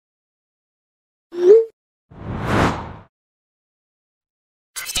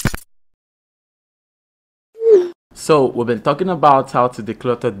So we've been talking about how to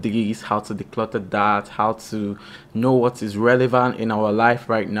declutter this, how to declutter that, how to know what is relevant in our life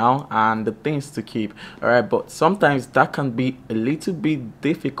right now, and the things to keep. All right, but sometimes that can be a little bit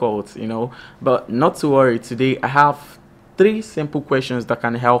difficult. But not to worry. Today I have three simple questions that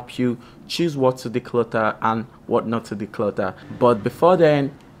can help you choose what to declutter and what not to declutter. But before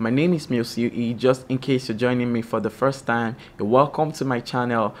then, my name is Miosue. Just in case you're joining me for the first time, you're welcome to my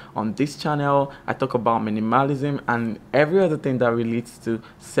channel. On this channel, I talk about minimalism and every other thing that relates to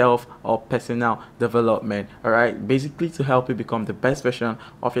self or personal development. All right, basically to help you become the best version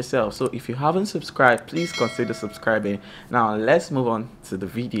of yourself. So if you haven't subscribed, please consider subscribing. Now let's move on to the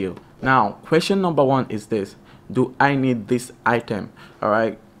video. Now, question number one is this: do I need this item? All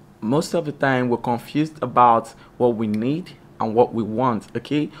right, most of the time we're confused about what we need and what we want.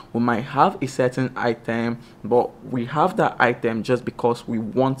 Okay, we might have a certain item, but we have that item just because we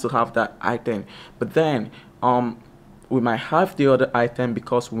want to have that item. But then we might have the other item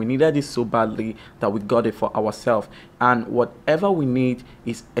because we needed it so badly that we got it for ourselves. And whatever we need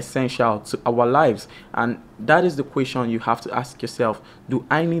is essential to our lives, and that is the question you have to ask yourself: do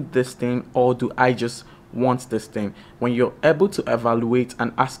I need this thing, or do I just want this thing? When you're able to evaluate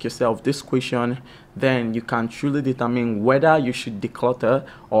and ask yourself this question, then you can truly determine whether you should declutter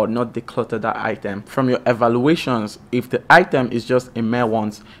or not declutter that item. From your evaluations, if the item is just a mere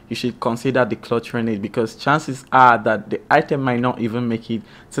want, you should consider decluttering it, because chances are that the item might not even make it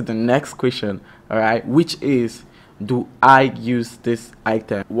to the next question. All right, which is, do I use this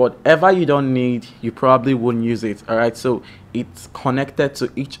item? Whatever you don't need, you probably won't use it. All right, so it's connected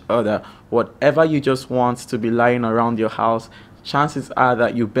to each other. Whatever you just want to be lying around your house, chances are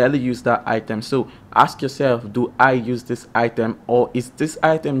that you barely use that item. So ask yourself, do I use this item, or is this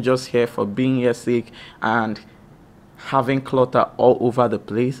item just here for being here sake and having clutter all over the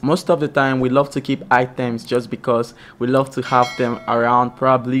place? Most of the time we love to keep items just because we love to have them around.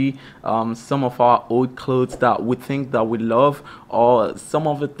 Probably some of our old clothes that we think that we love, or some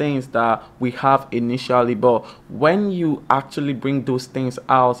of the things that we have initially, but when you actually bring those things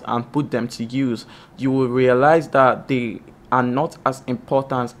out and put them to use, you will realize that they are not as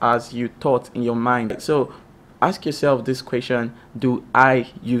important as you thought in your mind. So ask yourself this question: do I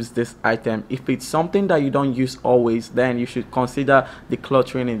use this item? If it's something that you don't use always, then you should consider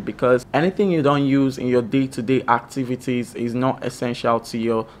decluttering it, because anything you don't use in your day-to-day activities is not essential to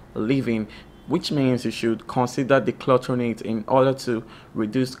your living, which means you should consider decluttering it in order to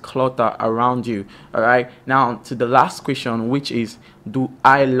reduce clutter around you. All right, now to the last question, which is, do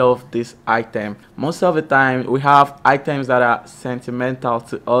I love this item? Most of the time we have items that are sentimental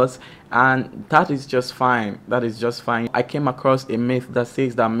to us, and that is just fine. That is just fine. I came across a myth that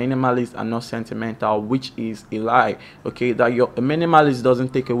says that minimalists are not sentimental, which is a lie. Okay, that a minimalist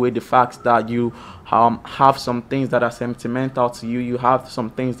doesn't take away the fact that you have some things that are sentimental to you. You have some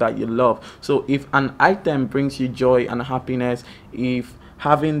things that you love. So if an item brings you joy and happiness, if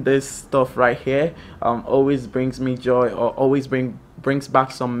having this stuff right here always brings me joy, or always brings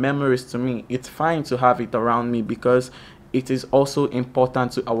back some memories to me, it's fine to have it around me, because it is also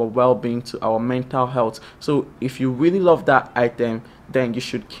important to our well-being, to our mental health. So if you really love that item, then you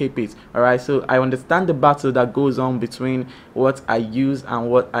should keep it. All right, so I understand the battle that goes on between what I use and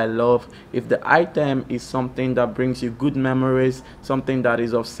what I love. If the item is something that brings you good memories, something that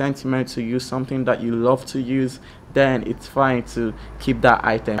is of sentiment to you, something that you love to use, then it's fine to keep that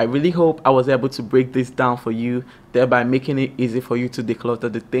item. I really hope I was able to break this down for you, thereby making it easy for you to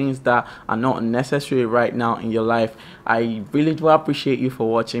declutter the things that are not necessary right now in your life. I really do appreciate you for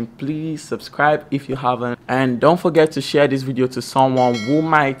watching. Please subscribe if you haven't, and don't forget to share this video to someone who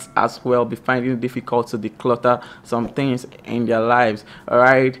might as well be finding it difficult to declutter some things in their lives. All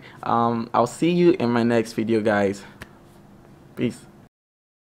right, I'll see you in my next video, guys. Peace.